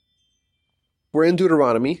We're in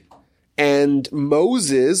Deuteronomy, and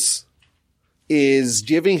Moses is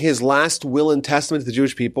giving his last will and testament to the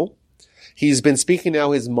Jewish people. He's been speaking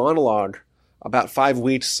now his monologue about 5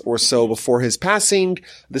 weeks or so before his passing.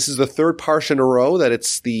 This is the third parsha in a row that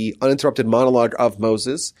it's the uninterrupted monologue of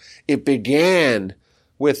Moses. It began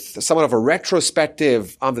with somewhat of a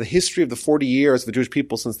retrospective on the history of the 40 years of the Jewish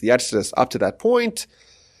people since the Exodus up to that point.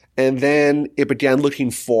 And then it began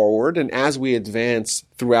looking forward. And as we advance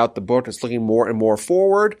throughout the book, it's looking more and more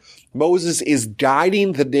forward. Moses is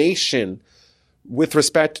guiding the nation with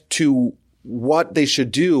respect to what they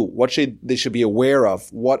should do, they should be aware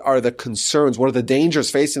of, what are the concerns, what are the dangers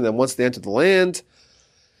facing them once they enter the land.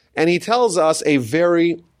 And he tells us a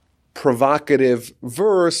very provocative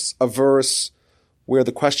verse, a verse where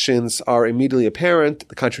the questions are immediately apparent,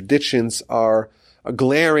 the contradictions are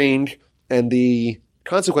glaring, and the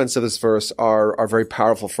consequences of this verse are very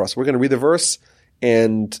powerful for us. We're going to read the verse,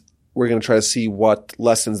 and we're going to try to see what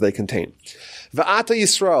lessons they contain. Va'ata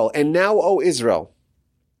Yisrael, and now, O Israel,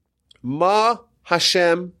 Ma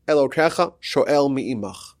Hashem Elokecha shoel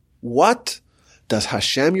mi'imach. What does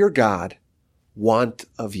Hashem, your God, want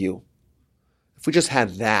of you? If we just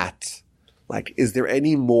had that, is there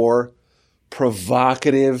any more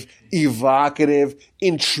provocative, evocative,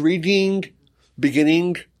 intriguing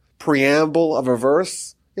beginning preamble of a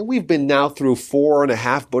verse? And we've been now through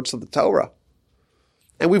 4.5 books of the Torah.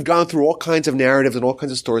 And we've gone through all kinds of narratives and all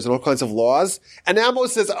kinds of stories and all kinds of laws. And now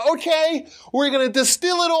Moses says, okay, we're going to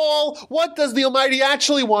distill it all. What does the Almighty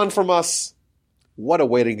actually want from us? What a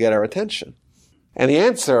way to get our attention. And the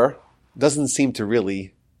answer doesn't seem to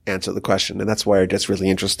really answer the question. And that's why it gets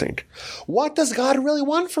really interesting. What does God really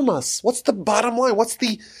want from us? What's the bottom line? What's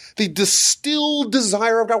the distilled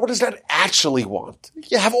desire of God? What does God actually want?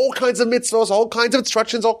 You have all kinds of mitzvahs, all kinds of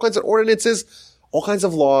instructions, all kinds of ordinances, all kinds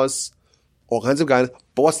of laws, all kinds of guidance,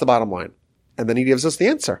 but what's the bottom line? And then he gives us the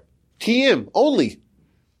answer. Tiyim, only.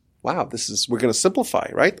 Wow, we're going to simplify,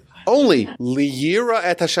 right? Only. Liyira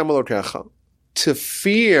et Hashem Elokecha. To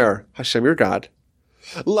fear Hashem your God.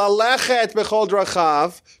 Lalechet bechol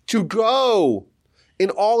drachav. To go in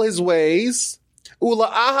all his ways.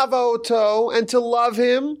 Ula'ahava oto. And to love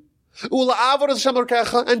him. Ula'avod Hashem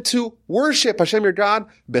Elokecha. And to worship Hashem your God.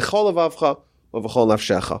 Bechol levavcha uvechol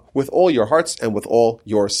nafshecha. With all your hearts and with all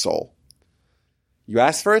your soul. You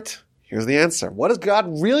asked for it? Here's the answer. What does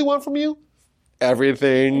God really want from you?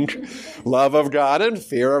 Everything. Love of God and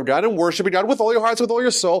fear of God and worshiping God with all your hearts, with all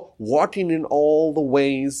your soul, walking in all the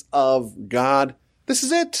ways of God. This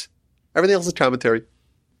is it. Everything else is commentary.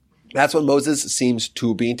 That's what Moses seems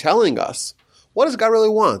to be telling us. What does God really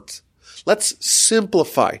want? Let's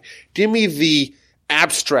simplify. Give me the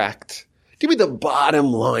abstract. Give me the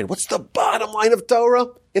bottom line. What's the bottom line of Torah?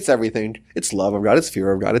 It's everything. It's love of God. It's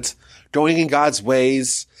fear of God. It's going in God's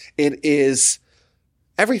ways. It is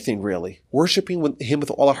everything, really. Worshipping Him with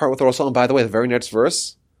all our heart, with all our soul. And by the way, the very next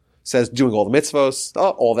verse says doing all the mitzvos,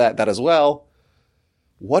 all that as well.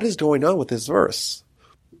 What is going on with this verse?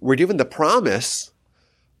 We're given the promise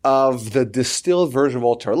of the distilled version of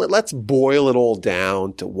all Torah. Let's boil it all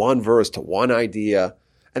down to one verse, to one idea.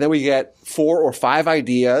 And then we get 4 or 5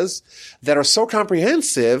 ideas that are so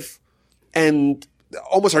comprehensive and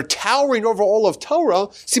almost are towering over all of Torah,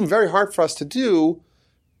 seem very hard for us to do.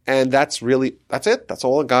 And that's it. That's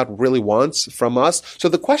all God really wants from us. So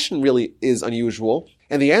the question really is unusual.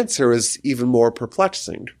 And the answer is even more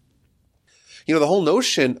perplexing. You know, the whole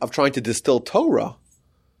notion of trying to distill Torah,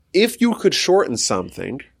 if you could shorten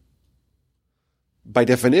something, by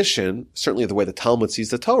definition, certainly the way the Talmud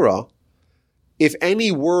sees the Torah, if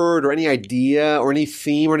any word or any idea or any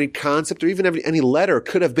theme or any concept or even any letter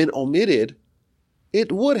could have been omitted,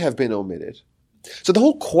 it would have been omitted. So the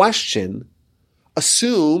whole question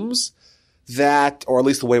assumes that, or at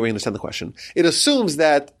least the way we understand the question, it assumes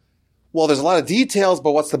that, well, there's a lot of details,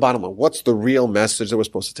 but what's the bottom line? What's the real message that we're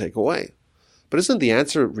supposed to take away? But isn't the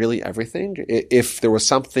answer really everything? If there was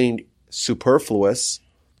something superfluous,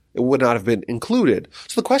 it would not have been included.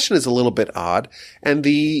 So the question is a little bit odd, and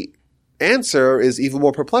the answer is even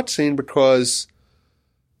more perplexing because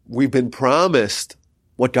we've been promised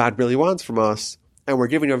what God really wants from us, and we're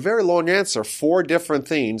giving a very long answer, 4 different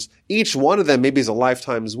things. Each one of them maybe is a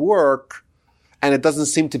lifetime's work, and it doesn't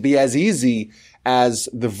seem to be as easy as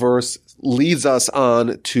the verse leads us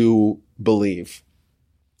on to believe.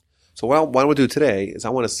 So what I want to do today is I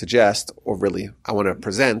want to suggest, or really I want to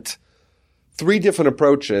present 3 different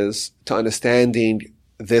approaches to understanding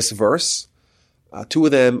this verse. 2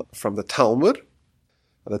 of them from the Talmud.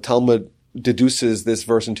 The Talmud deduces this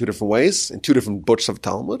verse in 2 different ways, in 2 different books of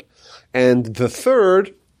Talmud. And the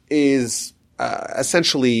third is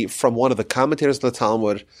essentially from one of the commentators of the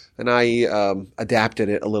Talmud, and I adapted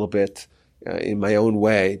it a little bit in my own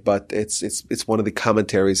way, but it's one of the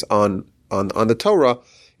commentaries on the Torah.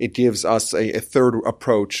 It gives us a third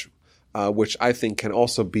approach, which I think can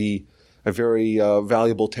also be a very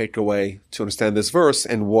valuable takeaway to understand this verse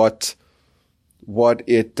and what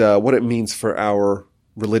it means for our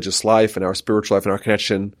religious life and our spiritual life and our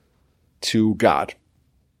connection to God.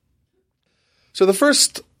 So the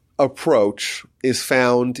first approach is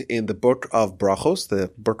found in the book of Brachos.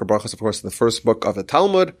 The book of Brachos, of course, is the first book of the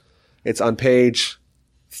Talmud. It's on page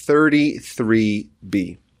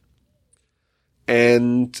 33b.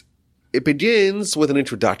 And it begins with an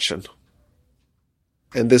introduction.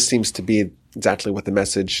 And this seems to be exactly what the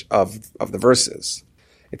message of the verse is.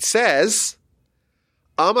 It says,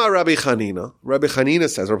 Amar Rabbi Chanina. Rabbi Chanina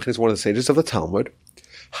says, Rabbi Chanina is one of the sages of the Talmud,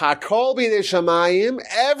 Hakol b'yedei shamayim,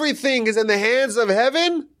 everything is in the hands of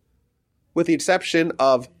heaven, with the exception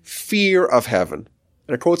of fear of heaven.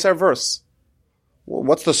 And it quotes our verse. Well,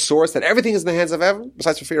 what's the source that everything is in the hands of heaven,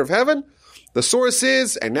 besides for fear of heaven? The source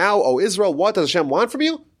is, and now, O Israel, what does Hashem want from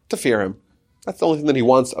you? To fear him. That's the only thing that he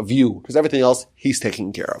wants of you, because everything else he's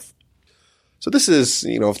taking care of. So this is,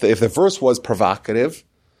 if the verse was provocative,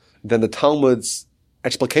 then the Talmud's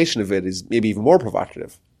explication of it is maybe even more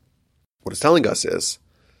provocative. What it's telling us is,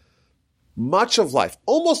 much of life,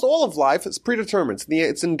 almost all of life, is predetermined.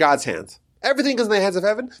 It's in God's hand. Everything is in the hands of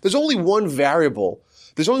heaven. There's only one variable.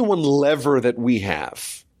 There's only one lever that we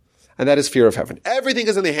have, and that is fear of heaven. Everything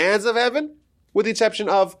is in the hands of heaven, with the exception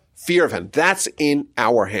of fear of heaven. That's in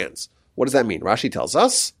our hands. What does that mean? Rashi tells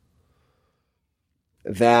us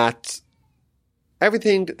that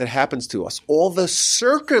everything that happens to us, all the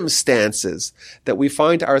circumstances that we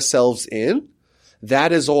find ourselves in,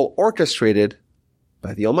 that is all orchestrated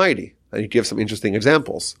by the Almighty. And he gives some interesting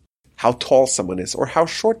examples. How tall someone is or how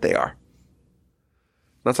short they are.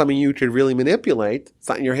 Not something you could really manipulate. It's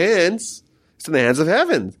not in your hands. It's in the hands of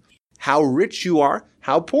heaven. How rich you are,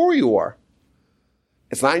 how poor you are.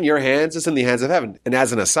 It's not in your hands, it's in the hands of heaven. And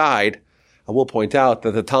as an aside, I will point out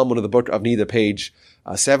that the Talmud of the book of Nida, page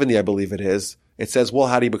 70, I believe it is, it says, well,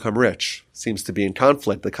 how do you become rich? Seems to be in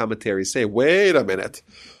conflict. The commentaries say, wait a minute.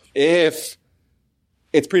 If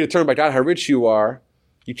it's predetermined by God how rich you are,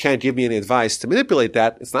 you can't give me any advice to manipulate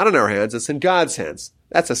that. It's not in our hands, it's in God's hands.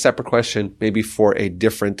 That's a separate question, maybe for a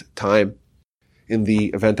different time. In the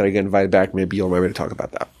event that I get invited back, maybe you'll remember to talk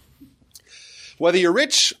about that. Whether you're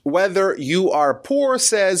rich, whether you are poor,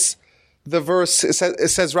 says the verse, it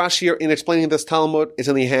says Rashi in explaining this Talmud, is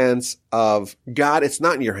in the hands of God. It's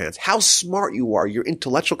not in your hands. How smart you are, your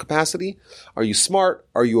intellectual capacity. Are you smart?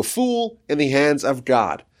 Are you a fool? In the hands of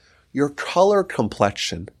God. Your color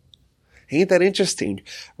complexion. Ain't that interesting?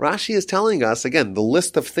 Rashi is telling us, again, the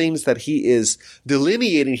list of things that he is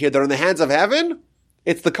delineating here that are in the hands of heaven.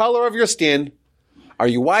 It's the color of your skin. Are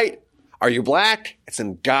you white? Are you black? It's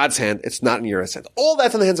in God's hand. It's not in your hand. All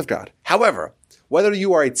that's in the hands of God. However, whether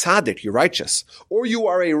you are a tzaddik, you're righteous, or you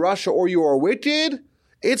are a rasha, or you are wicked,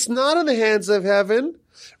 it's not in the hands of heaven.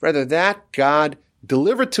 Rather, that God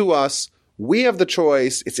delivered to us. We have the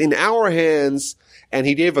choice. It's in our hands. And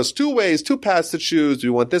he gave us two ways, two paths to choose. Do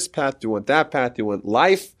we want this path? Do we want that path? Do we want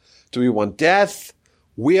life? Do we want death?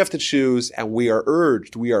 We have to choose, and we are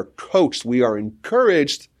urged, we are coached, we are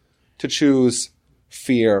encouraged to choose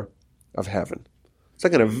fear of heaven. It's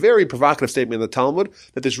like a very provocative statement in the Talmud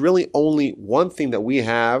that there's really only one thing that we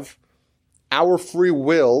have. Our free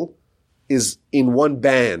will is in one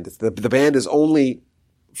band. The band is only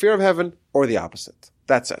fear of heaven or the opposite.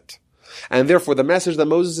 That's it. And therefore, the message that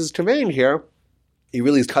Moses is conveying here, he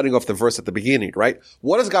really is cutting off the verse at the beginning, right?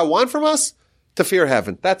 What does God want from us? To fear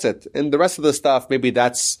heaven. That's it. And the rest of the stuff, maybe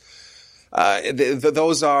that's,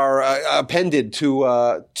 those are appended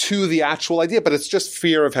to the actual idea, but it's just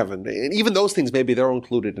fear of heaven. And even those things, maybe they're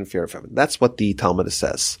included in fear of heaven. That's what the Talmud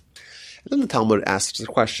says. And then the Talmud asks the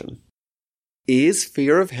question, is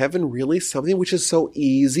fear of heaven really something which is so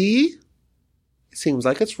easy? It seems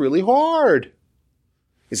like it's really hard.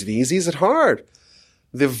 Is it easy? Is it hard?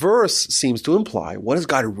 The verse seems to imply, what does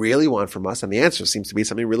God really want from us? And the answer seems to be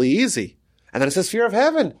something really easy. And then it says fear of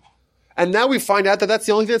heaven. And now we find out that that's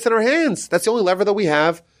the only thing that's in our hands. That's the only lever that we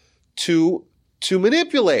have to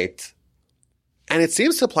manipulate. And it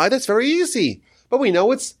seems to imply that's very easy. But we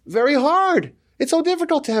know it's very hard. It's so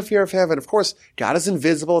difficult to have fear of heaven. Of course, God is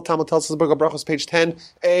invisible. Talmud tells us in the book of Brachos, page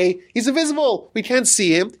 10a, he's invisible. We can't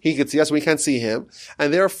see him. He can see us, we can't see him.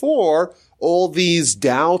 And therefore, all these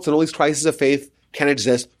doubts and all these crises of faith can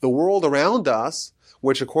exist. The world around us,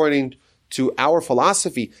 which according to our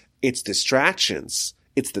philosophy, it's distractions,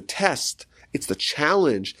 it's the test, It's the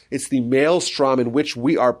challenge. It's the maelstrom in which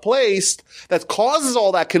we are placed that causes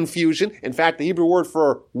all that confusion. In fact, the Hebrew word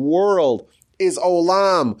for world is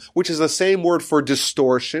olam, which is the same word for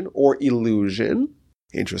distortion or illusion.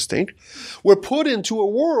 Interesting. We're put into a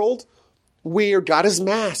world where God is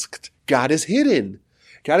masked. God is hidden.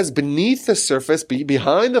 God is beneath the surface,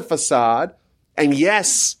 behind the facade. And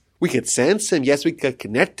yes, we could sense him. Yes, we could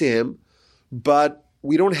connect to him. But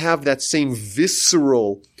we don't have that same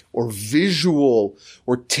visceral or visual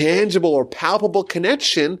or tangible or palpable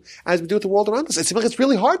connection as we do with the world around us. It seems like it's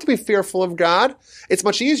really hard to be fearful of God. It's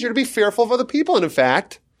much easier to be fearful of other people. And in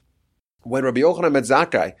fact, when Rabbi Yochanan ben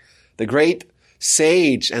Zakkai, the great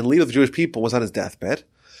sage and leader of the Jewish people, was on his deathbed,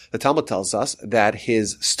 the Talmud tells us that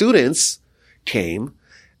his students came,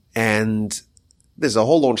 and there's a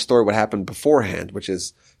whole long story what happened beforehand, which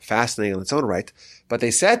is fascinating in its own right. But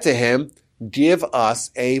they said to him, "Give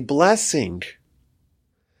us a blessing."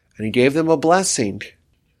 And he gave them a blessing.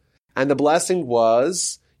 And the blessing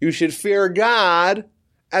was, you should fear God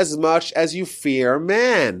as much as you fear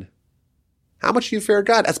man. How much do you fear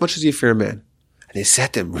God? As much as you fear man. And they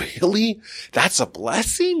said to him, really? That's a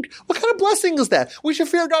blessing? What kind of blessing is that? We should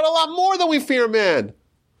fear God a lot more than we fear man.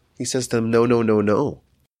 He says to them, no.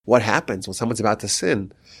 What happens when someone's about to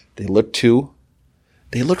sin? They look to,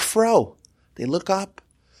 they look fro, they look up,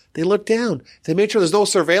 they look down. They make sure there's no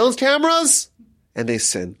surveillance cameras, and they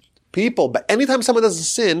sin. People, but anytime someone does a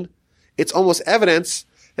sin, it's almost evidence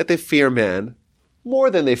that they fear man more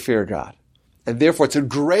than they fear God. And therefore, it's a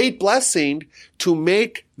great blessing to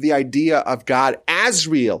make the idea of God as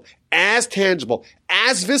real, as tangible,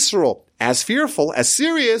 as visceral, as fearful, as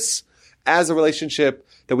serious as a relationship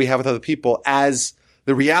that we have with other people, as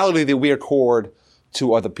the reality that we accord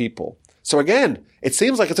to other people. So again, it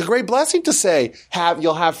seems like it's a great blessing to say,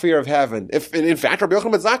 you'll have fear of heaven. If, in fact, Rabbi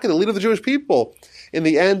Yochanan ben Zakkai, the leader of the Jewish people, in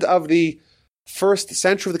the end of the first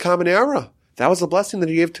century of the Common Era, that was the blessing that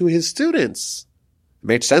he gave to his students. It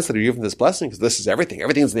made sense that he gave them this blessing because this is everything.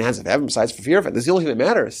 Everything's in the hands of heaven besides for fear of it. This is the only thing that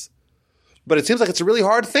matters. But it seems like it's a really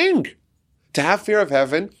hard thing to have fear of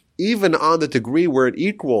heaven, even on the degree where it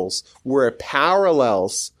equals, where it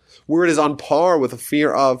parallels, where it is on par with the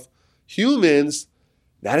fear of humans.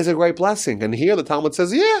 That is a great blessing. And here the Talmud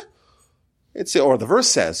says, or the verse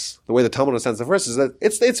says, the way the Talmud understands the verse is that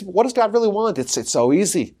it's what does God really want? It's so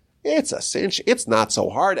easy. It's a cinch. It's not so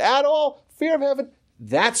hard at all. Fear of heaven.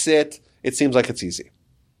 That's it. It seems like it's easy.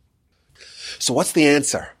 So what's the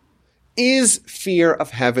answer? Is fear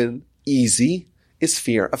of heaven easy? Is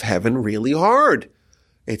fear of heaven really hard?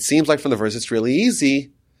 It seems like from the verse it's really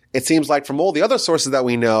easy. It seems like from all the other sources that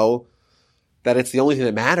we know that it's the only thing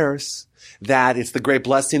that matters, that it's the great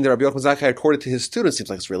blessing that Rabbi Yochanan ben Zakkai accorded to his students. It seems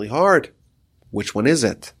like it's really hard. Which one is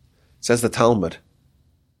it? Says the Talmud.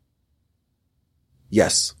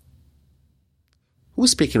 Yes.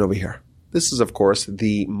 Who's speaking over here? This is, of course,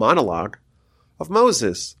 the monologue of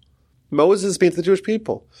Moses. Moses speaking to the Jewish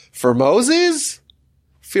people. For Moses,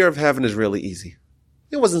 fear of heaven is really easy.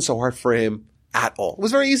 It wasn't so hard for him at all. It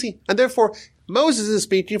was very easy. And therefore, Moses is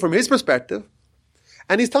speaking from his perspective.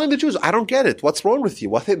 And he's telling the Jews, I don't get it. What's wrong with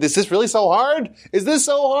you? Is this really so hard? Is this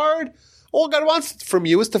so hard? All God wants from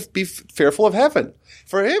you is to be fearful of heaven.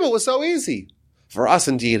 For him, it was so easy. For us,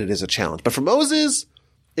 indeed, it is a challenge. But for Moses,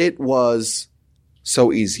 it was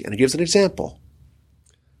so easy. And he gives an example.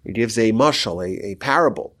 He gives a mashal, a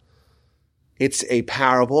parable. It's a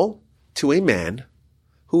parable to a man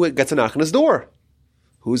who gets a knock on his door.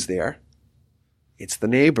 Who's there? It's the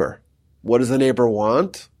neighbor. What does the neighbor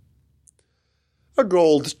want? A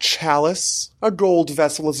gold chalice, a gold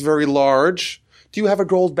vessel is very large. Do you have a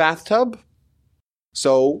gold bathtub?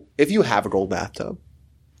 So, if you have a gold bathtub,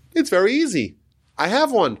 it's very easy. I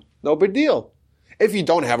have one. No big deal. If you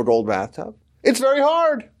don't have a gold bathtub, it's very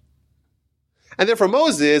hard. And therefore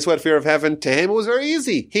Moses, who had fear of heaven, to him it was very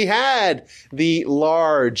easy. He had the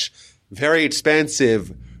large, very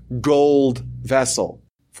expensive gold vessel.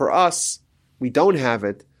 For us, we don't have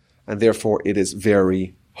it, and therefore it is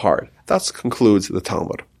very hard. Thus concludes the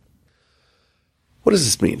Talmud. What does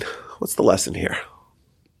this mean? What's the lesson here?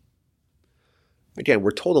 Again,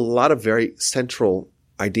 we're told a lot of very central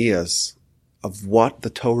ideas of what the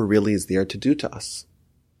Torah really is there to do to us.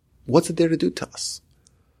 What's it there to do to us?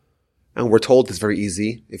 And we're told it's very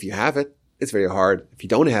easy. If you have it, it's very hard. If you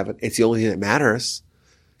don't have it, it's the only thing that matters.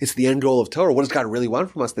 It's the end goal of Torah. What does God really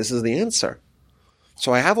want from us? This is the answer.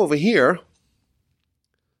 So I have over here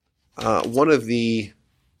one of the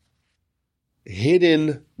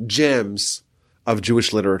hidden gems of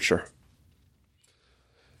Jewish literature.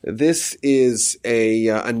 This is a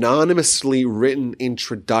anonymously written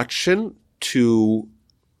introduction to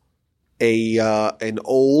an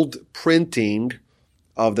old printing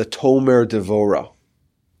of the Tomer Devorah.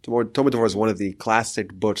 Tomer Devorah is one of the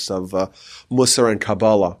classic books of Musar and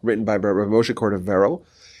Kabbalah, written by Rav Moshe Cordovero.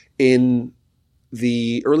 In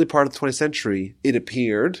the early part of the 20th century, it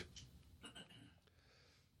appeared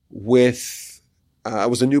with it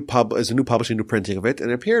was a new publishing, new printing of it,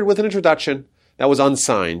 and it appeared with an introduction that was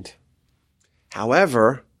unsigned.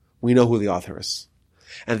 However, we know who the author is.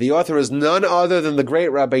 And the author is none other than the great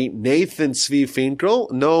Rabbi Nathan Tzvi Finkel,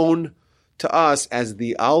 known to us as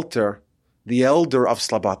the elder of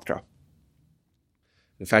Slabodka.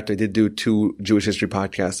 In fact, I did do 2 Jewish history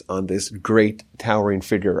podcasts on this great towering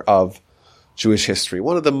figure of Jewish history.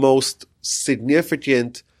 One of the most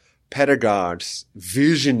significant pedagogues,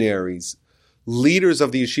 visionaries, leaders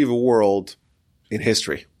of the yeshiva world in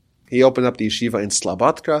history. He opened up the yeshiva in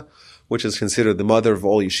Slabodka, which is considered the mother of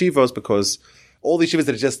all yeshivas, because all the yeshivas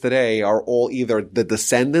that exist today are all either the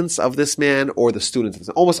descendants of this man or the students of this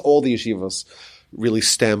man. Almost all the yeshivas really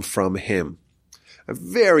stem from him. A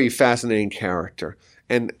very fascinating character.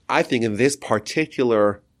 And I think in this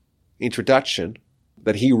particular introduction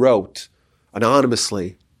that he wrote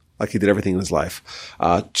anonymously, like he did everything in his life,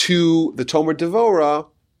 to the Tomer Devorah,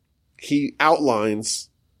 he outlines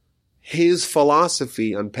his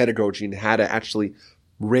philosophy on pedagogy and how to actually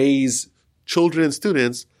raise children and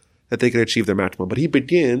students that they can achieve their matmah. But he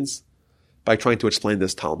begins by trying to explain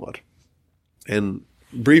this Talmud. And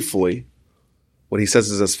briefly, what he says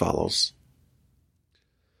is as follows.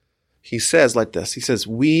 He says like this. He says,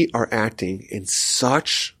 we are acting in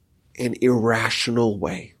such an irrational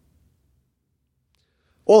way.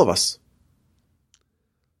 All of us.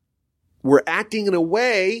 We're acting in a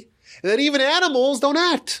way that even animals don't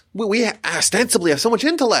act. We ostensibly have so much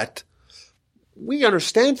intellect. We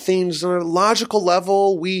understand things on a logical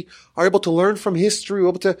level. We are able to learn from history. We're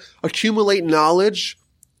able to accumulate knowledge.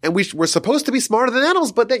 And we're supposed to be smarter than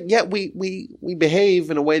animals, but yet we behave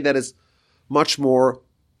in a way that is much more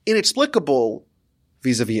inexplicable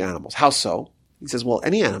vis-a-vis animals. How so? He says, well,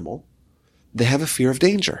 any animal, they have a fear of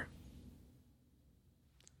danger.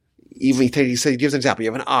 Even he gives an example.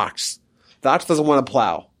 You have an ox. The ox doesn't want to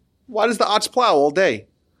plow. Why does the ox plow all day?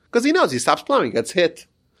 Because he knows he stops plowing, he gets hit.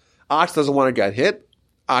 Ox doesn't want to get hit.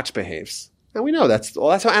 Ox behaves. And we know that's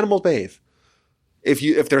how animals behave.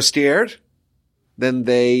 If they're scared, then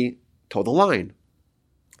they toe the line.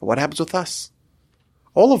 But what happens with us?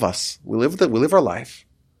 All of us. We live our life.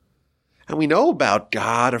 And we know about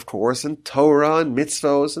God, of course, and Torah and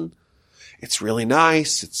mitzvos, and it's really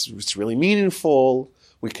nice. It's really meaningful.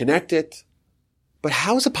 We connect it. But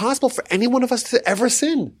how is it possible for any one of us to ever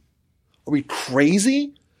sin? Are we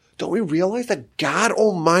crazy? Don't we realize that God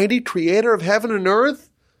Almighty, creator of heaven and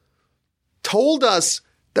earth, told us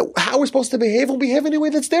that how we're supposed to behave and behave in a way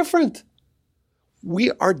that's different?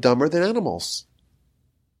 We are dumber than animals.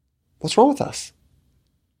 What's wrong with us?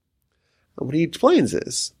 And what he explains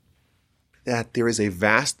is that there is a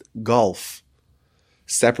vast gulf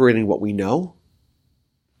separating what we know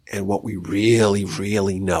and what we really,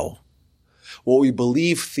 really know. What we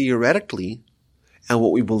believe theoretically and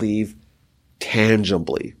what we believe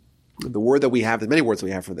tangibly. The word that we have, there's many words that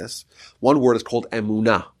we have for this. One word is called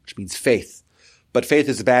emunah, which means faith. But faith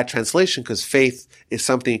is a bad translation because faith is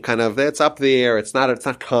something kind of, it's up there, it's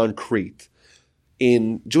not concrete.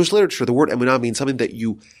 In Jewish literature, the word emunah means something that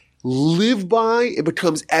you live by. It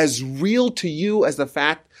becomes as real to you as the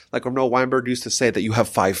fact, like Noah Weinberg used to say, that you have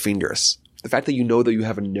 5 fingers. The fact that you know that you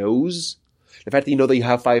have a nose, the fact that you know that you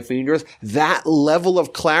have 5 fingers, that level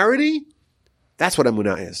of clarity, that's what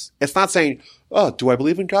emunah is. It's not saying, oh, do I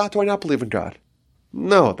believe in God? Do I not believe in God?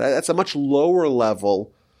 No, that's a much lower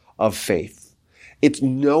level of faith. It's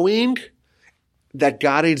knowing that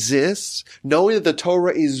God exists, knowing that the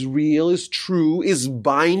Torah is real, is true, is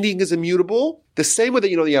binding, is immutable, the same way that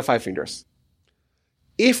you know that you have 5 fingers.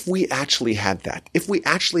 If we actually had that, if we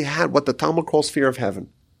actually had what the Talmud calls fear of heaven,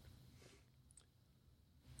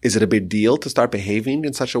 is it a big deal to start behaving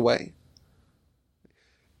in such a way?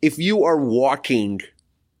 If you are walking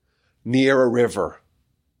near a river,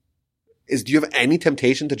 do you have any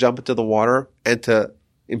temptation to jump into the water and to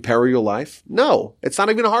imperil your life? No. It's not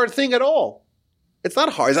even a hard thing at all. It's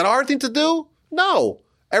not hard. Is that a hard thing to do? No.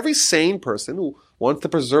 Every sane person who wants to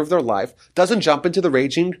preserve their life doesn't jump into the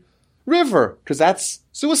raging river because that's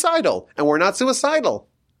suicidal. And we're not suicidal.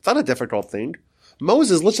 It's not a difficult thing.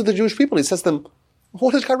 Moses looks at the Jewish people and he says to them,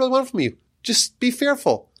 what does God really want from you? Just be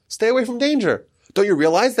fearful. Stay away from danger. Don't you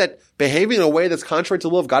realize that behaving in a way that's contrary to the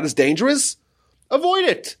will of God is dangerous? Avoid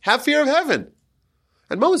it. Have fear of heaven.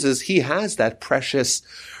 And Moses, he has that precious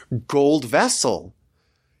gold vessel.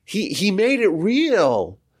 He made it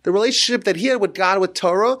real. The relationship that he had with God, with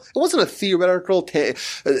Torah, it wasn't a theoretical,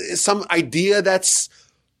 some idea that's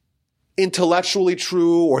intellectually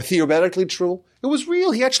true or theoretically true. It was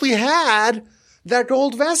real. He actually had that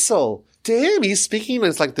gold vessel. To him, he's speaking, and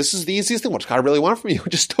it's like, this is the easiest thing. What does God really want from you?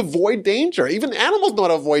 Just avoid danger. Even animals know how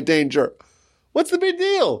to avoid danger. What's the big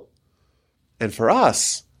deal? And for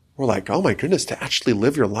us, we're like, oh my goodness, to actually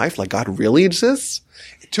live your life like God really exists?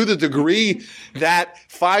 To the degree that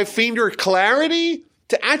 5-finger clarity,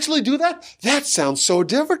 to actually do that? That sounds so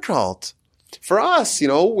difficult. For us,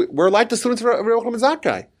 we're like the students of Rabbi Yochanan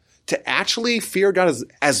Zakkai. To actually fear God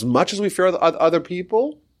as much as we fear other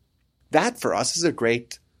people, that for us is a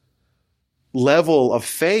great level of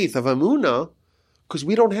faith, of emunah, because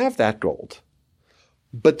we don't have that gold.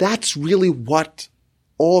 But that's really what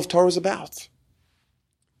all of Torah is about.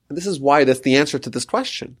 And this is why that's the answer to this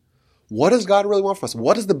question. What does God really want from us?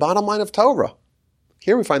 What is the bottom line of Torah?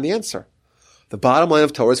 Here we find the answer. The bottom line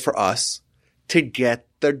of Torah is for us to get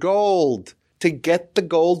the gold, to get the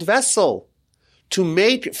gold vessel, to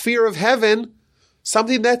make fear of heaven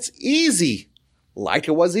something that's easy, like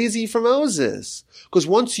it was easy for Moses. Because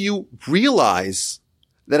once you realize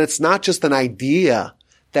that it's not just an idea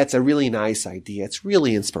that's a really nice idea, it's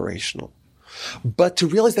really inspirational, but to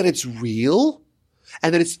realize that it's real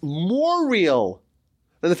and that it's more real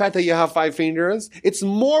than the fact that you have 5 fingers, it's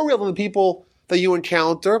more real than the people that you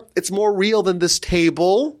encounter, it's more real than this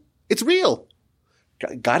table, it's real.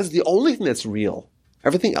 God is the only thing that's real.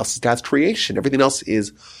 Everything else is God's creation. Everything else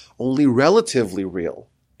is only relatively real.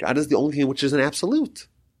 God is the only thing which is an absolute.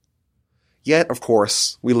 Yet, of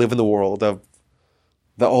course, we live in the world of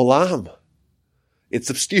the olam. It's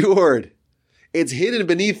obscured. It's hidden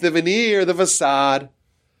beneath the veneer, the facade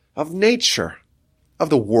of nature, of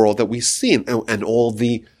the world that we see, and all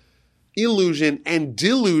the illusion and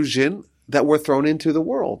delusion that we're thrown into the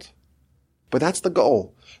world. But that's the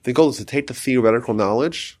goal. The goal is to take the theoretical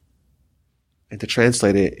knowledge and to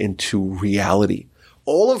translate it into reality.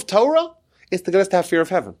 All of Torah is to get us to have fear of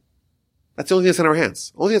heaven. That's the only thing that's in our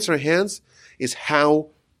hands. The only thing that's in our hands is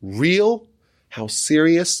how real, how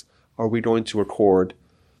serious are we going to record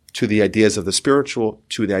to the ideas of the spiritual,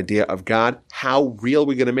 to the idea of God. How real are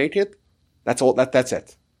we going to make it? That's all. That's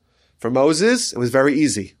it. For Moses, it was very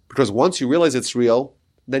easy, because once you realize it's real,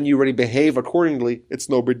 then you already behave accordingly. It's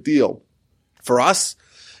no big deal. For us,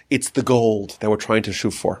 it's the gold that we're trying to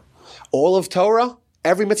shoot for. All of Torah,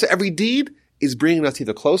 every mitzvah, every deed is bringing us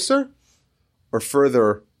either closer or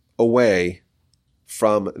further away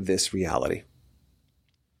from this reality.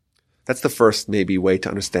 That's the first maybe way to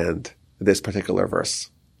understand this particular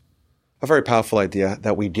verse. A very powerful idea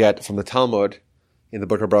that we get from the Talmud in the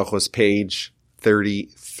Book of Brachos, page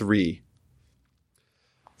 33.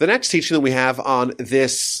 The next teaching that we have on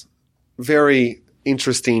this very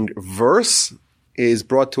interesting verse is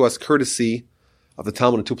brought to us courtesy of the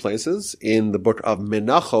Talmud in 2 places, in the Book of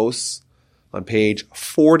Menachos on page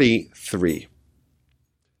 43.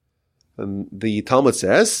 And the Talmud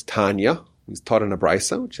says, Tanya, he's taught in a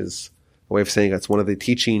Brisa, which is a way of saying that's one of the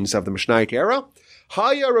teachings of the Mishnaic era.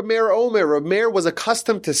 Haya Rameir Omer. Rameir was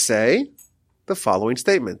accustomed to say the following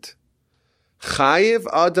statement. Chayiv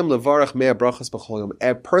Adam levarach mea brachas b'chol yom.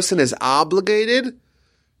 A person is obligated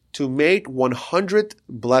to make 100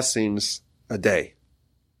 blessings a day.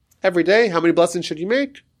 Every day, how many blessings should you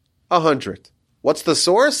make? 100. What's the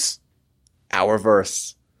source? Our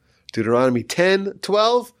verse. Deuteronomy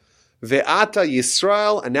 10:12. Ve'ata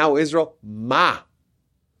Yisrael, and now Israel, ma.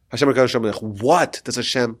 Hashem HaKadosh, what does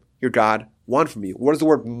Hashem, your God, want from you? What does the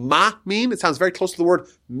word ma mean? It sounds very close to the word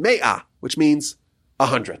me'ah, which means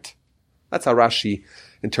 100. That's how Rashi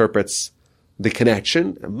interprets the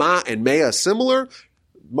connection. Ma and me'ah are similar.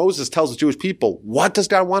 Moses tells the Jewish people, what does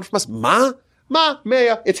God want from us? Ma,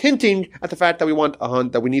 me'ah. It's hinting at the fact that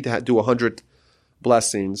we need to do 100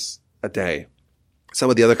 blessings a day. Some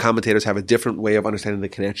of the other commentators have a different way of understanding the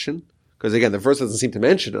connection, because again, the verse doesn't seem to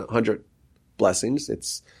mention 100 blessings.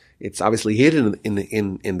 It's obviously hidden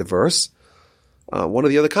in the verse. One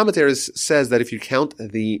of the other commentators says that if you count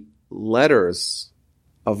the letters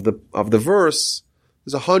of the verse,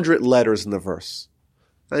 there's 100 letters in the verse,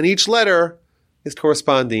 and each letter is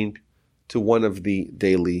corresponding to one of the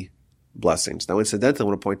daily blessings. Now, incidentally, I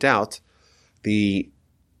want to point out the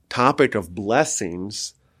topic of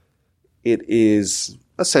blessings. It is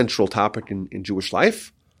a central topic in Jewish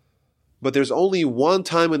life, but there's only one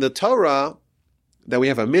time in the Torah that we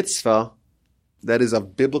have a mitzvah that is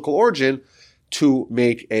of biblical origin to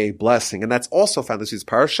make a blessing. And that's also found in this week's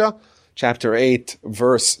parsha, chapter 8,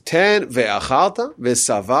 verse 10, Ve'achalta,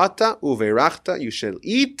 ve'savata, uve'rachta, you shall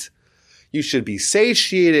eat, you should be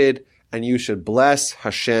satiated, and you should bless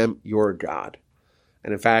Hashem, your God.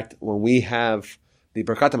 And in fact, when we have the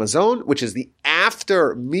Birkat HaMazon, which is the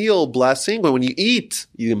after meal blessing, when you eat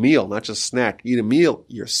a meal, not just snack, eat a meal,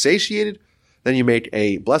 you're satiated, then you make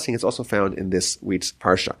a blessing. It's also found in this week's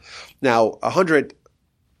Parsha. Now, 100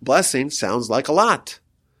 blessings sounds like a lot.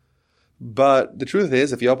 But the truth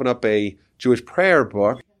is, if you open up a Jewish prayer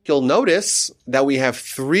book, you'll notice that we have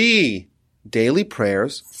 3 daily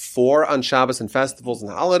prayers, 4 on Shabbos and festivals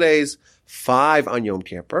and holidays, 5 on Yom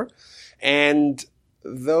Kippur. And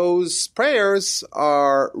those prayers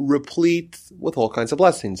are replete with all kinds of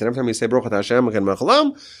blessings. And every time you say Baruch Atah Hashem Elokeinu melech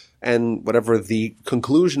haolam, and whatever the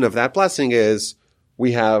conclusion of that blessing is,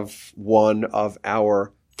 we have one of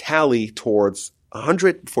our tally towards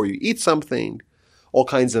 100 before you eat something. All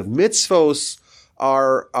kinds of mitzvos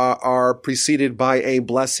are preceded by a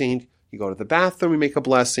blessing. You go to the bathroom, you make a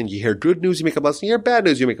blessing. You hear good news, you make a blessing. You hear bad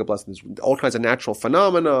news, you make a blessing. There's all kinds of natural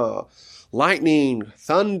phenomena, lightning,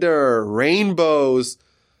 thunder, rainbows.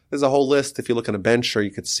 There's a whole list. If you look on a bench, or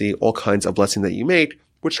you could see all kinds of blessing that you make,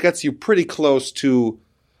 which gets you pretty close to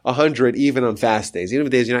 100, even on fast days. Even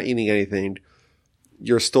if days you're not eating anything,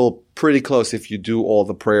 you're still pretty close if you do all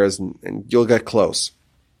the prayers, and you'll get close.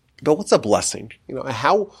 But what's a blessing?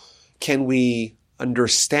 How can we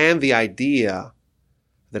understand the idea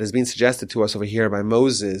that is being suggested to us over here by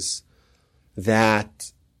Moses,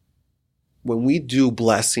 that when we do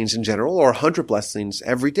blessings in general, or 100 blessings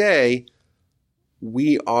every day,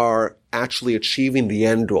 we are actually achieving the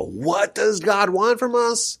end goal? What does God want from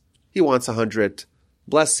us? He wants 100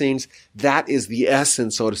 blessings. That is the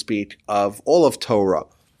essence, so to speak, of all of Torah.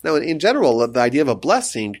 Now, in general, the idea of a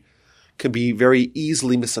blessing can be very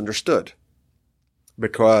easily misunderstood,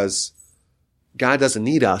 because God doesn't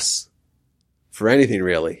need us for anything,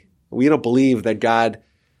 really. We don't believe that God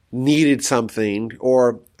needed something,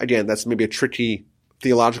 or again, that's maybe a tricky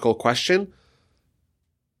theological question,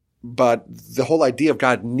 but the whole idea of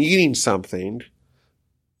God needing something,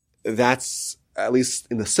 that's, at least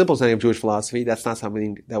in the simple sense of Jewish philosophy, that's not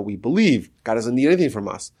something that we believe. God doesn't need anything from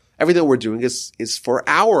us. Everything we're doing is for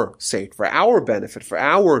our sake, for our benefit, for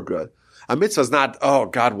our good. A mitzvah is not,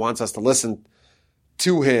 God wants us to listen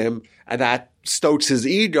to him, and that stokes his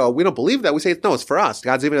ego. We don't believe that. We say, no, it's for us.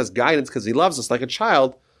 God's giving us guidance because he loves us like a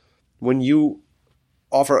child. When you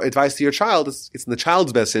offer advice to your child, it's in the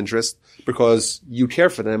child's best interest, because you care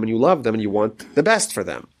for them and you love them and you want the best for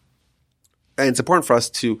them. And it's important for us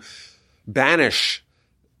to banish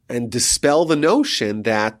and dispel the notion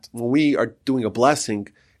that when we are doing a blessing,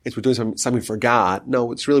 we're doing something for God.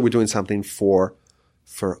 No, it's really we're doing something for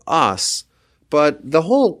us. But the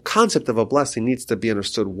whole concept of a blessing needs to be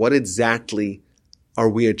understood. What exactly are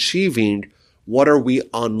we achieving? What are we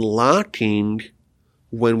unlocking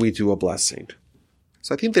when we do a blessing?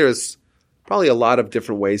 So I think there's probably a lot of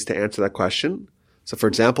different ways to answer that question. So for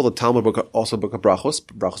example, the Talmud book, also book of Brachos.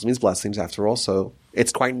 Brachos means blessings after all. So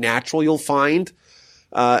it's quite natural you'll find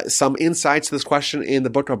some insights to this question in the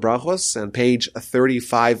book of Brachos on page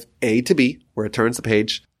 35a to b, where it turns the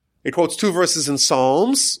page. It quotes 2 verses in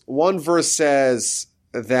Psalms. One verse says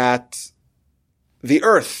that the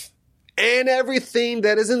earth and everything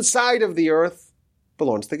that is inside of the earth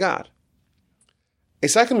belongs to God. A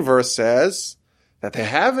second verse says that the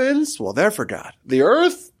heavens, they're for God. The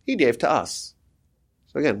earth, he gave to us.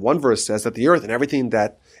 So again, one verse says that the earth and everything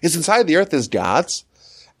that is inside the earth is God's.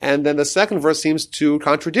 And then the second verse seems to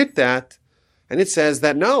contradict that. And it says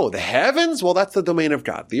that no, the heavens, that's the domain of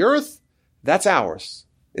God. The earth, that's ours.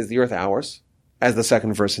 Is the earth ours, as the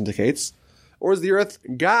second verse indicates? Or is the earth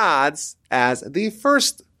God's, as the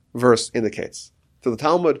first verse indicates? So the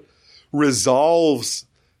Talmud resolves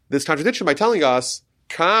this contradiction by telling us,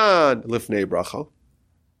 Kan lifnei bracha,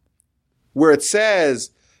 where it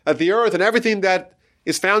says that the earth and everything that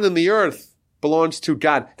is found in the earth belongs to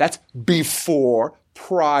God. That's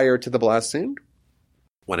prior to the blessing.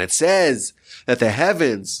 When it says that the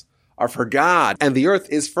heavens are for God and the earth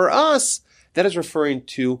is for us, that is referring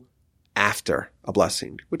to after a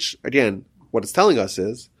blessing, which again, what it's telling us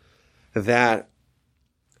is that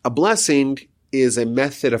a blessing is a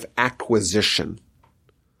method of acquisition.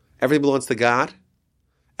 Everything belongs to God,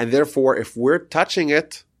 and therefore if we're touching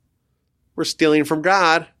it, we're stealing from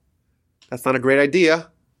God. That's not a great idea.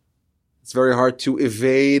 It's very hard to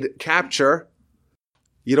evade capture.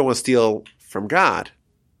 You don't want to steal from God.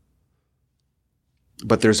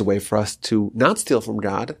 But there's a way for us to not steal from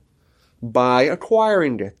God by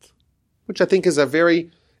acquiring it, which I think is a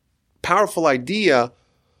very powerful idea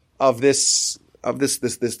of this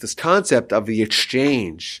concept of the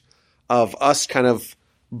exchange, of us kind of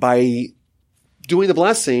by doing the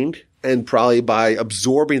blessing and probably by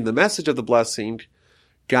absorbing the message of the blessing,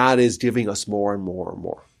 God is giving us more and more and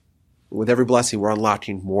more. With every blessing, we're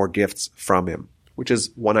unlocking more gifts from him, which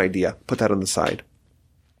is one idea. Put that on the side.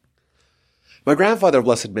 My grandfather of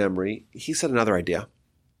blessed memory, he said another idea.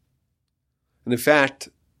 And in fact,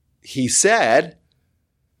 he said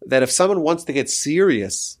that if someone wants to get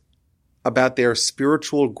serious about their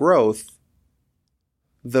spiritual growth,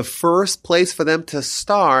 the first place for them to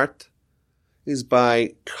start is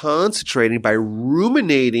by concentrating, by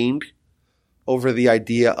ruminating over the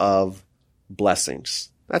idea of blessings.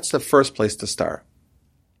 That's the first place to start.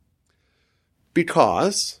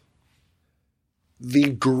 Because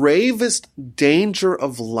the gravest danger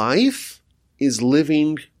of life is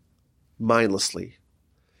living mindlessly,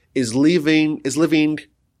 is living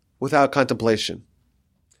without contemplation.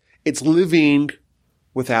 It's living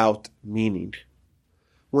without meaning.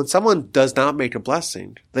 When someone does not make a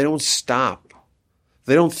blessing, they don't stop.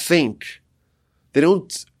 They don't think. They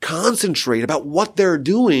don't concentrate about what they're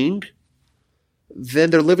doing. Then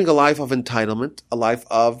they're living a life of entitlement, a life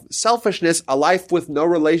of selfishness, a life with no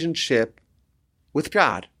relationship with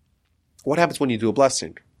God. What happens when you do a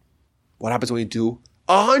blessing? What happens when you do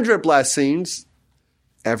 100 blessings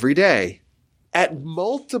every day? At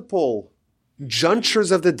multiple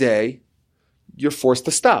junctures of the day, you're forced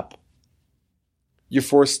to stop. You're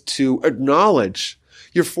forced to acknowledge.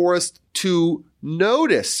 You're forced to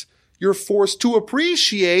notice. You're forced to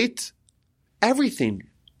appreciate everything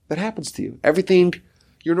that happens to you. Everything,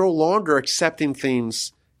 you're no longer accepting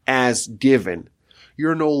things as given.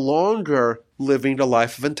 You're no longer living a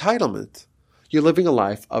life of entitlement. You're living a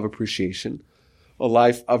life of appreciation, a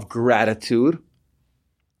life of gratitude,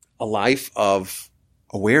 a life of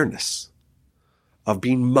awareness, of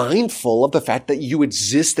being mindful of the fact that you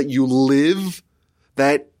exist, that you live,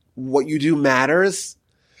 that what you do matters,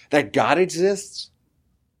 that God exists.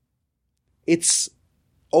 It's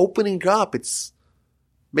opening up. It's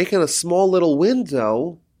making a small little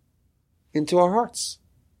window into our hearts.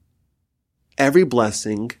 Every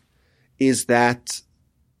blessing is that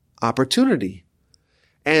opportunity.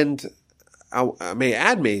 And I may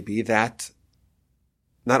add maybe that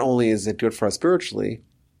not only is it good for us spiritually,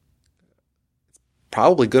 it's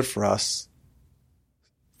probably good for us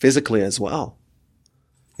physically as well.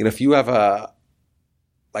 You know, if you have a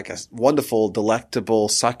wonderful, delectable,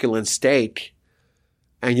 succulent steak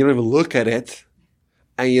and you don't even look at it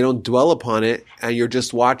and you don't dwell upon it and you're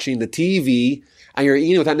just watching the TV and you're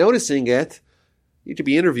eating without noticing it, you could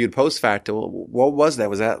be interviewed post facto. What was that?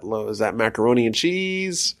 Was that macaroni and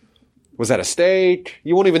cheese? Was that a steak?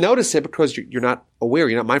 You won't even notice it because you're not aware,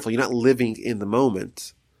 you're not mindful, you're not living in the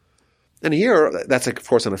moment. And here, that's of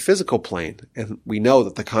course on a physical plane. And we know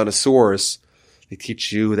that the connoisseurs, they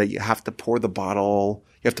teach you that you have to pour the bottle,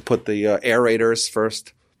 you have to put the aerators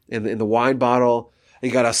first in the wine bottle.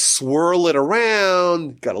 You got to swirl it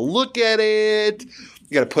around, you got to look at it,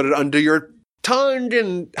 you got to put it under your tongue,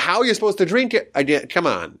 and how you're supposed to drink it. Come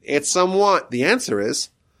on, it's somewhat. The answer is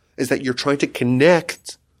that you're trying to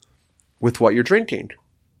connect with what you're drinking.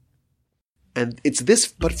 And it's this,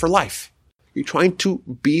 but for life. You're trying to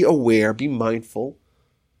be aware, be mindful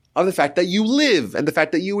of the fact that you live and the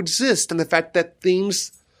fact that you exist and the fact that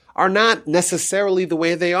things are not necessarily the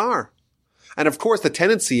way they are. And of course, the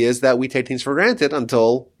tendency is that we take things for granted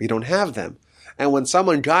until we don't have them. And when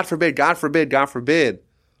someone, God forbid,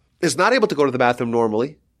 is not able to go to the bathroom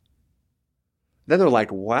normally, then they're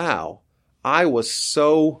like, wow, I was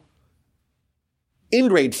so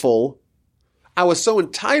ingrateful. I was so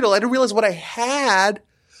entitled. I didn't realize what I had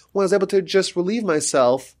when I was able to just relieve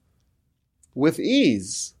myself with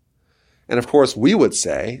ease. And of course, we would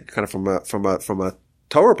say, kind of from a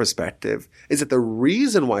Torah perspective, is that the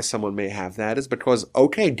reason why someone may have that is because,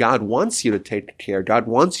 okay, God wants you to take care. God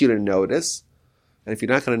wants you to notice. And if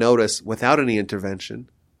you're not going to notice without any intervention,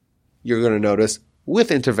 you're going to notice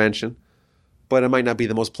with intervention, but it might not be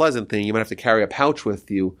the most pleasant thing. You might have to carry a pouch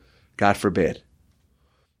with you, God forbid.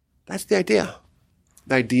 That's the idea.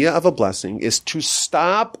 The idea of a blessing is to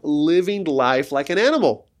stop living life like an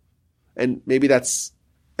animal. And maybe that's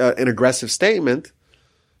an aggressive statement,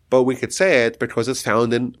 but we could say it because it's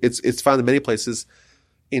found in many places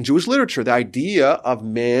in Jewish literature. The idea of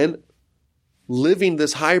man living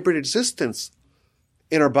this hybrid existence.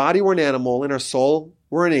 In our body, we're an animal. In our soul,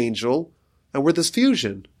 we're an angel. And we're this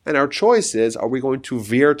fusion. And our choice is, are we going to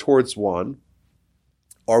veer towards one?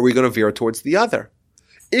 Or are we going to veer towards the other?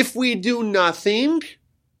 If we do nothing,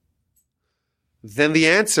 then the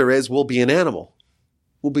answer is we'll be an animal.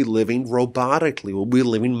 We'll be living robotically. We'll be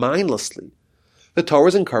living mindlessly. The Torah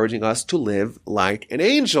is encouraging us to live like an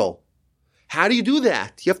angel. How do you do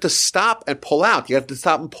that? You have to stop and pull out. You have to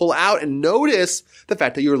stop and pull out and notice the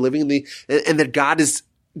fact that you're living and that God is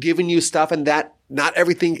giving you stuff and that not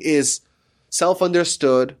everything is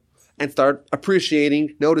self-understood, and start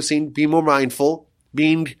appreciating, noticing, being more mindful,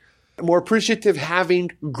 being more appreciative,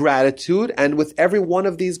 having gratitude. And with every one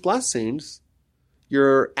of these blessings,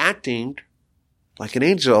 you're acting like an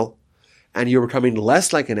angel and you're becoming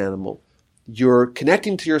less like an animal. You're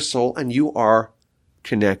connecting to your soul and you are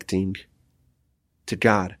connecting to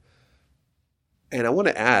God. And I want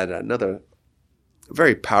to add another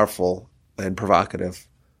very powerful and provocative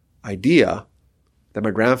idea that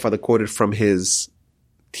my grandfather quoted from his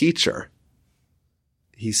teacher.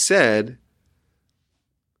 He said,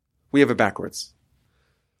 we have it backwards.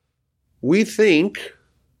 We think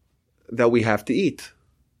that we have to eat,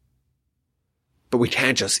 but we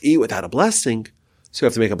can't just eat without a blessing, so we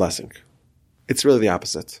have to make a blessing. It's really the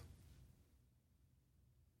opposite.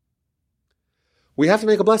 We have to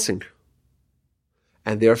make a blessing,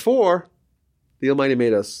 and therefore, the Almighty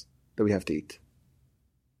made us that we have to eat.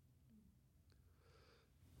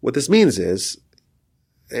 What this means is,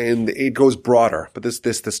 and it goes broader, but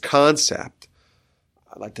this concept,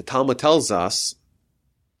 like the Talmud tells us,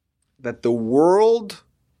 that the world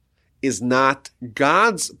is not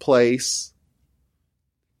God's place,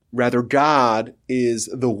 rather God is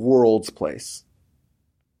the world's place.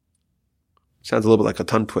 Sounds a little bit like a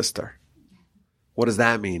tongue twister. What does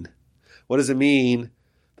that mean? What does it mean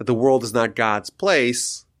that the world is not God's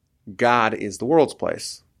place, God is the world's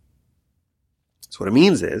place? So what it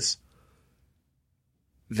means is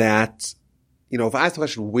that, if I ask the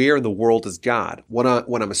question, where in the world is God? What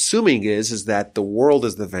I'm assuming is that the world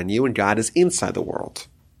is the venue and God is inside the world.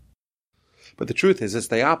 But the truth is, it's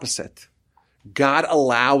the opposite. God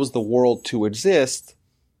allows the world to exist,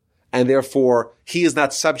 and therefore he is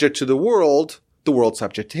not subject to the world's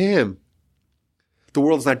subject to him. The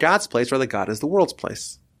world is not God's place, rather God is the world's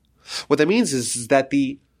place. What that means is that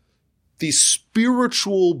the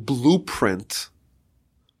spiritual blueprint,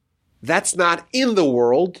 that's not in the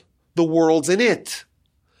world's in it.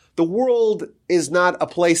 The world is not a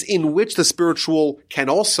place in which the spiritual can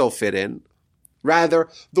also fit in. Rather,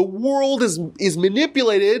 the world is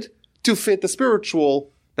manipulated to fit the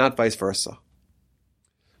spiritual, not vice versa.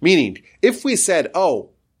 Meaning, if we said,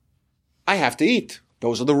 I have to eat,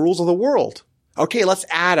 those are the rules of the world. Okay, let's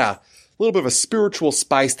add a little bit of a spiritual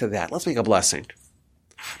spice to that. Let's make a blessing.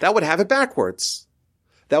 That would have it backwards.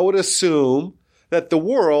 That would assume that the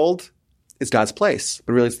world is God's place.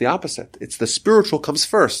 But really it's the opposite. It's the spiritual comes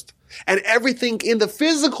first. And everything in the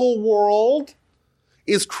physical world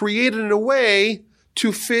is created in a way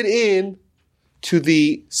to fit in to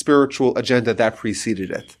the spiritual agenda that preceded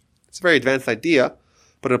it. It's a very advanced idea,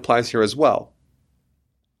 but it applies here as well.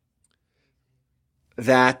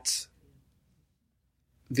 That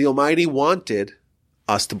the Almighty wanted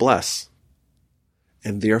us to bless.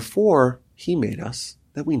 And therefore, he made us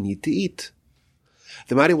that we need to eat.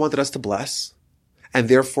 The Almighty wanted us to bless, and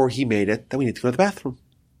therefore he made it that we need to go to the bathroom.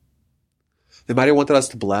 The Almighty wanted us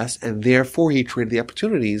to bless, and therefore he created the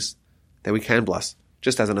opportunities that we can bless.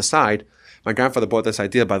 Just as an aside, my grandfather brought this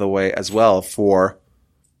idea, by the way, as well for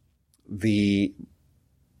the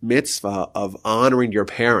mitzvah of honoring your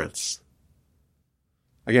parents.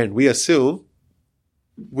 Again, we assume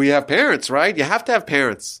we have parents, right? You have to have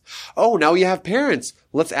parents. Oh, now you have parents.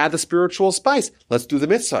 Let's add the spiritual spice. Let's do the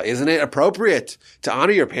mitzvah. Isn't it appropriate to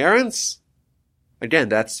honor your parents? Again,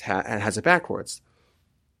 that has it backwards.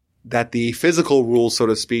 That the physical rules, so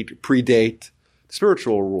to speak, predate the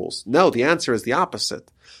spiritual rules. No, the answer is the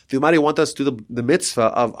opposite. The Almighty wants us to do the mitzvah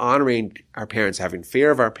of honoring our parents, having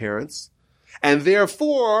fear of our parents. And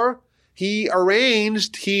therefore, he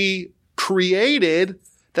created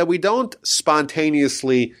that we don't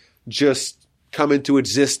spontaneously just come into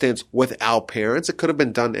existence without parents. It could have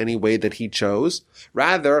been done any way that he chose.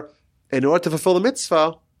 Rather, in order to fulfill the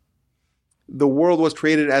mitzvah, the world was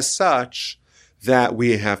created as such that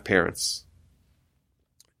we have parents.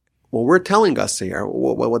 What we're telling us here,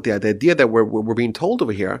 what the idea that we're being told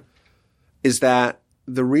over here, is that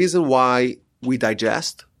the reason why we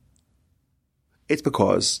digest, it's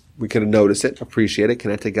because we can notice it, appreciate it,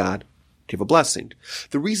 connect to God, give a blessing.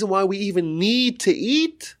 The reason why we even need to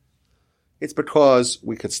eat, it's because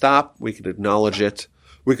we could stop, we could acknowledge it.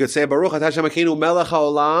 We could say, Baruch atah Hashem Elokeinu melech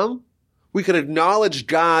haolam. We could acknowledge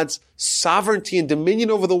God's sovereignty and dominion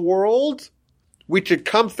over the world. We could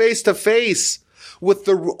come face to face with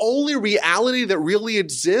the only reality that really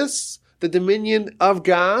exists, the dominion of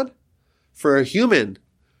God. For a human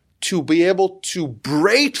to be able to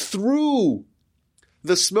break through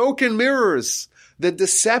the smoke and mirrors, the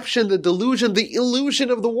deception, the delusion, the illusion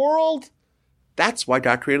of the world, that's why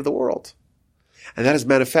God created the world. And that is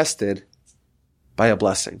manifested by a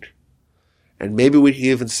blessing. And maybe we can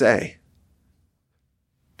even say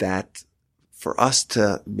that for us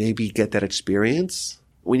to maybe get that experience,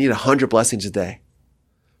 we need 100 blessings a day.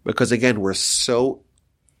 Because again, we're so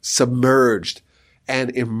submerged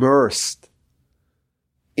and immersed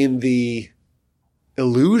in the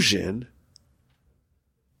illusion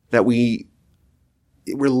that we're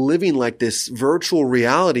living like this virtual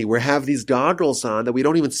reality. We have these goggles on that we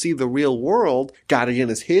don't even see the real world. God again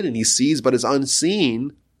is hidden. He sees but is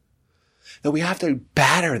unseen. That we have to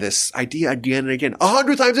batter this idea again and again,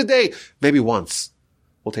 100 times a day. Maybe once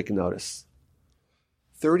we'll take a notice.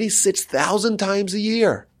 36,000 times a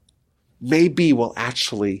year. Maybe we'll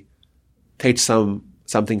actually take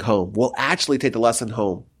something home. We'll actually take the lesson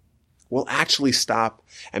home. We'll actually stop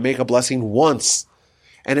and make a blessing once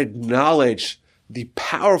and acknowledge the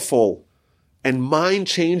powerful and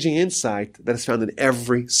mind-changing insight that is found in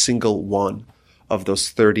every single one of those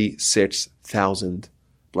 36,000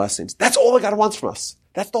 blessings. That's all that God wants from us.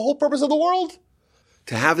 That's the whole purpose of the world.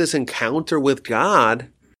 To have this encounter with God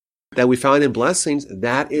that we find in blessings,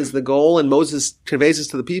 that is the goal. And Moses conveys this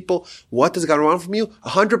to the people. What does God want from you?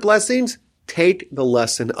 100 blessings? Take the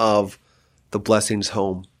lesson of the blessings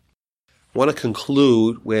home. I want to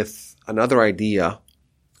conclude with another idea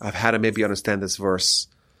of how to maybe understand this verse.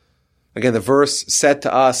 Again, the verse said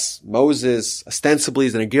to us, Moses ostensibly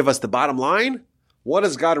is going to give us the bottom line. What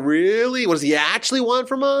does he actually want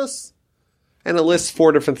from us? And it lists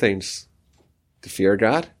 4 different things. To fear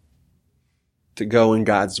God, to go in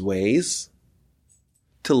God's ways,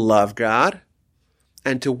 to love God,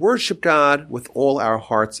 and to worship God with all our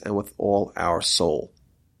hearts and with all our soul.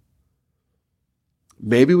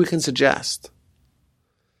 Maybe we can suggest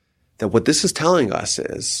that what this is telling us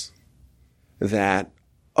is that,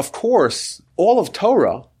 of course, all of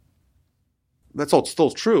Torah, that's all still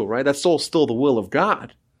true, right? That's all still the will of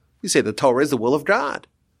God. We say the Torah is the will of God.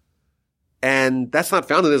 And that's not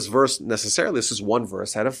found in this verse necessarily. This is one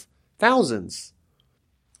verse out of thousands.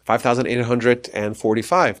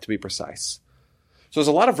 5,845 to be precise. So there's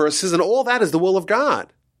a lot of verses, and all that is the will of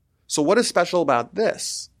God. So what is special about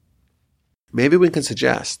this? Maybe we can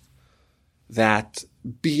suggest that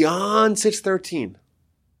beyond 613,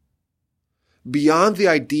 beyond the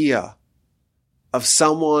idea of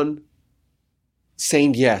someone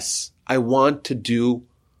saying, yes, I want to do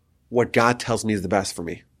what God tells me is the best for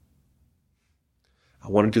me. I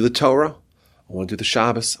want to do the Torah. I want to do the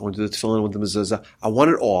Shabbos. I want to do the Tefillin. I want to do the Mezuzah. I want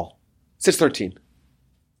it all. 613.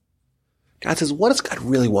 God says, what does God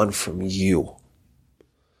really want from you?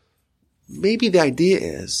 Maybe the idea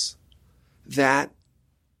is that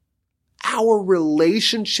our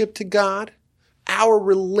relationship to God, our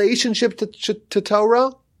relationship to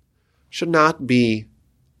Torah should not be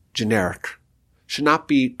generic, should not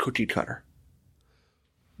be cookie cutter.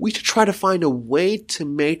 We should try to find a way to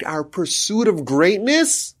make our pursuit of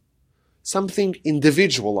greatness something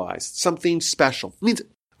individualized, something special. It means,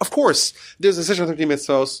 of course, there's a 613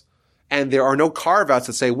 mitzvos, and there are no carve-outs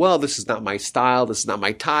that say, well, this is not my style, this is not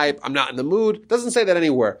my type, I'm not in the mood. It doesn't say that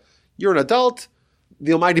anywhere. You're an adult,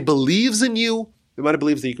 the Almighty believes in you, the Almighty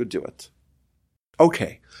believes that you could do it.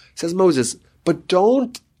 Okay, says Moses, but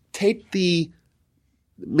don't take the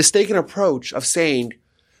mistaken approach of saying,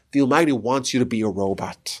 the Almighty wants you to be a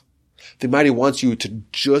robot. The Almighty wants you to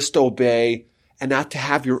just obey and not to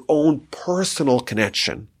have your own personal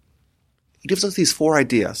connection. He gives us these 4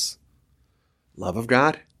 ideas. Love of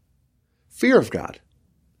God, fear of God.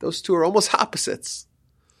 Those 2 are almost opposites,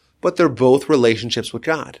 but they're both relationships with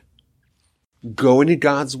God. Go into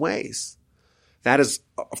God's ways. That is,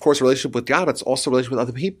 of course, a relationship with God, but it's also a relationship with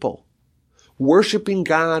other people. Worshiping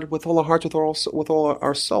God with all our heart, with all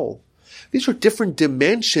our soul. These are different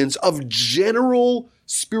dimensions of general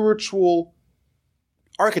spiritual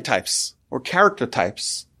archetypes or character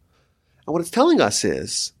types. And what it's telling us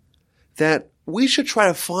is that we should try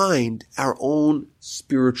to find our own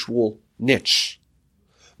spiritual niche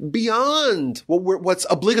beyond what's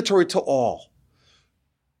obligatory to all.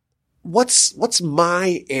 What's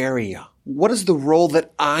my area? What is the role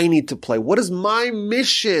that I need to play? What is my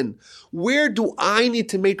mission? Where do I need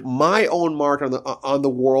to make my own mark on the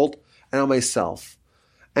world and on myself?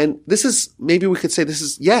 And this is, maybe we could say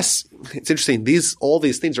yes, it's interesting. All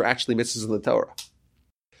these things are actually mitzvahs in the Torah.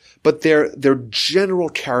 But they're general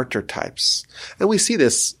character types. And we see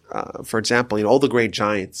this, for example, all the great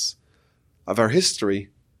giants of our history,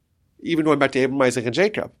 even going back to Abraham, Isaac, and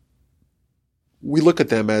Jacob. We look at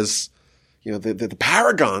them as, the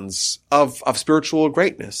paragons of spiritual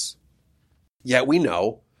greatness. Yet we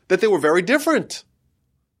know that they were very different.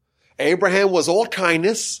 Abraham was all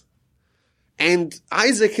kindness, and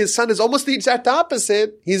Isaac, his son, is almost the exact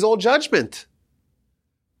opposite. He's all judgment.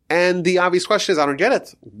 And the obvious question is, I don't get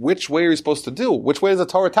it. Which way are you supposed to do? Which way does the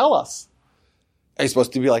Torah tell us? Are you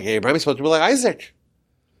supposed to be like Abraham? Are you supposed to be like Isaac?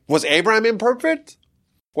 Was Abraham imperfect?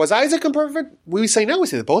 Was Isaac imperfect? We say no. We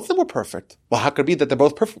say that both of them were perfect. Well, how could it be that they're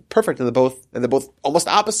both perfect and they're both almost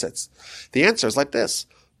opposites? The answer is like this.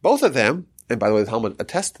 Both of them, and by the way, the Talmud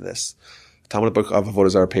attests to this. The Talmud book of Avodah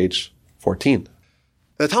Zarah, page 14.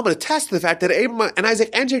 The Talmud attests to the fact that Abraham and Isaac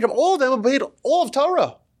and Jacob, all of them obeyed all of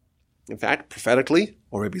Torah. In fact, prophetically,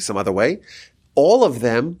 or maybe some other way, all of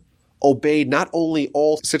them obeyed not only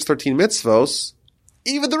all 613 mitzvos,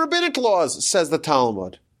 even the rabbinic laws, says the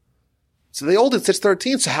Talmud. So they all did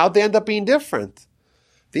 613, so how'd they end up being different?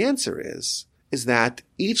 The answer is that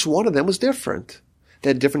each one of them was different. They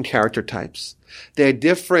had different character types. They had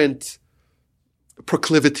different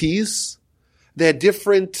proclivities. They had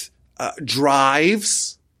different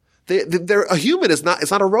drives. They're a human is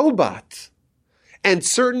not a robot. And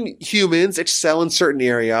certain humans excel in certain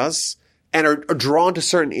areas and are drawn to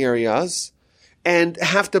certain areas and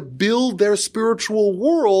have to build their spiritual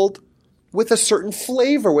world with a certain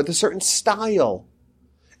flavor, with a certain style.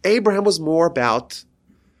 Abraham was more about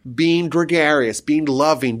being gregarious, being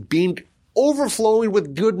loving, being overflowing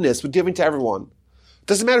with goodness, with giving to everyone.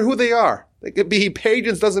 Doesn't matter who they are. They could be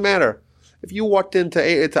pagans, doesn't matter. If you walked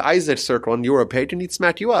into Isaac's circle and you were a pagan, he'd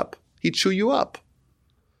smack you up. He'd chew you up.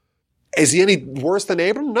 Is he any worse than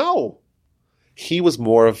Abram? No. He was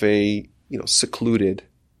more of a, secluded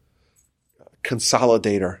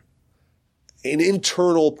consolidator, an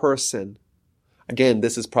internal person. Again,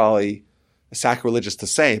 this is probably sacrilegious to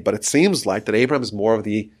say, but it seems like that Abraham is more of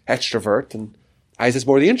the extrovert and Isaac is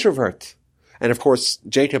more of the introvert. And of course,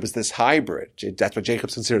 Jacob is this hybrid. That's what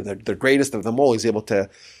Jacob's considered the greatest of them all. He's able to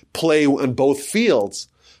play in both fields.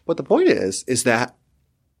 But the point is that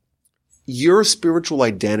your spiritual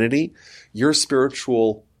identity, your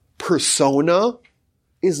spiritual persona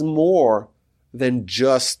is more than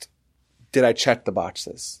just, did I check the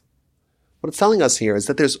boxes? What it's telling us here is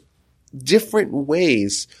that there's different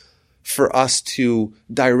ways for us to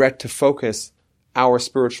direct, to focus our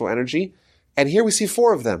spiritual energy. And here we see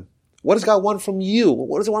 4 of them. What does God want from you?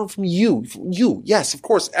 What does He want from you? You, yes, of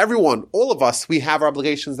course, everyone, all of us, we have our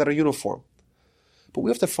obligations that are uniform. But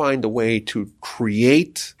we have to find a way to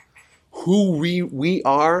create who we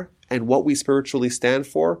are and what we spiritually stand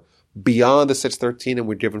for beyond the 613, and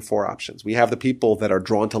we're given 4 options. We have the people that are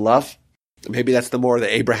drawn to love. Maybe that's the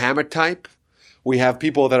Abrahamic type. We have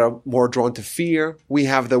people that are more drawn to fear. We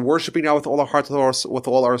have the worshiping God with all our heart, with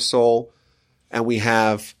all our soul. And we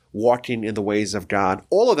have walking in the ways of God.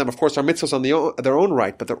 All of them, of course, are mitzvahs on their own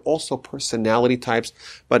right, but they're also personality types,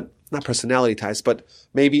 but not personality types, but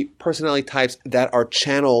maybe personality types that are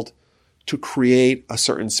channeled to create a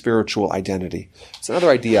certain spiritual identity. It's another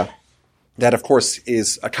idea that, of course,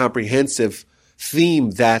 is a comprehensive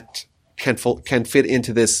theme that can fit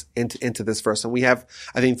into this verse. And we have,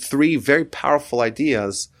 I think, 3 very powerful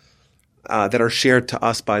ideas that are shared to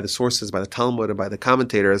us by the sources, by the Talmud, and by the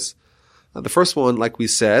commentators. The first one, like we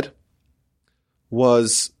said,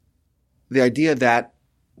 was the idea that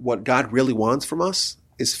what God really wants from us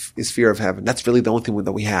is fear of heaven. That's really the only thing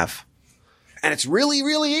that we have. And it's really,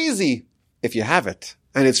 really easy if you have it.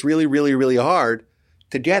 And it's really, really, really hard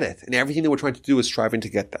to get it. And everything that we're trying to do is striving to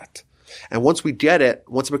get that. And once we get it,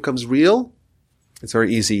 once it becomes real, it's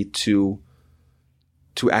very easy to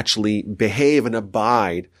actually behave and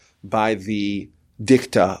abide by the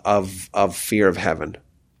dicta of fear of heaven.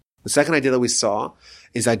 The second idea that we saw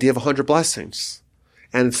is the idea of 100 blessings.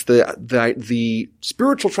 And it's the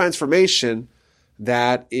spiritual transformation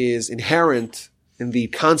that is inherent in the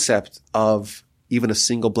concept of even a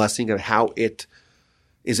single blessing and how it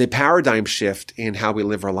is a paradigm shift in how we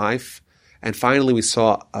live our life. And finally, we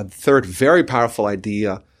saw a third very powerful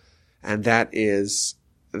idea, and that is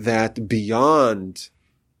that beyond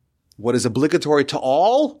what is obligatory to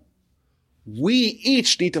all, we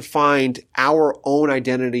each need to find our own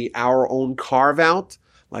identity, our own carve-out,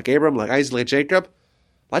 like Abraham, like Isaac, like Jacob,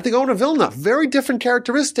 like the Gaon of Vilna. Very different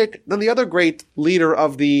characteristic than the other great leader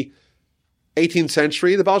of the 18th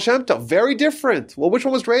century, the Baal Shem Tov. Very different. Well, which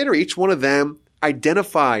one was greater? Each one of them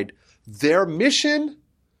identified their mission,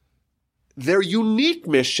 their unique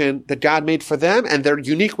mission that God made for them, and their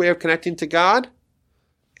unique way of connecting to God,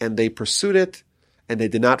 and they pursued it. And they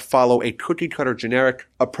did not follow a cookie-cutter generic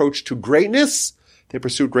approach to greatness. They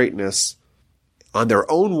pursued greatness on their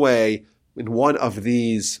own way in one of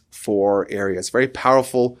these 4 areas. Very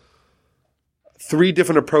powerful. 3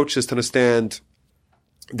 different approaches to understand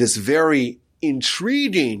this very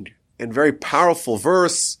intriguing and very powerful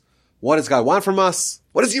verse. What does God want from us?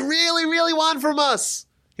 What does He really, really want from us?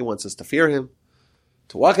 He wants us to fear Him,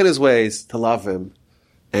 to walk in His ways, to love Him,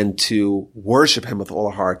 and to worship him with all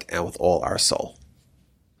our heart and with all our soul.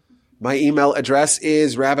 My email address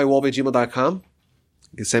is rabbiwolbe@gmail.com.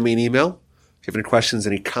 You can send me an email if you have any questions,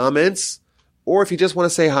 any comments, or if you just want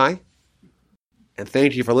to say hi. And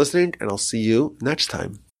thank you for listening, and I'll see you next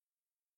time.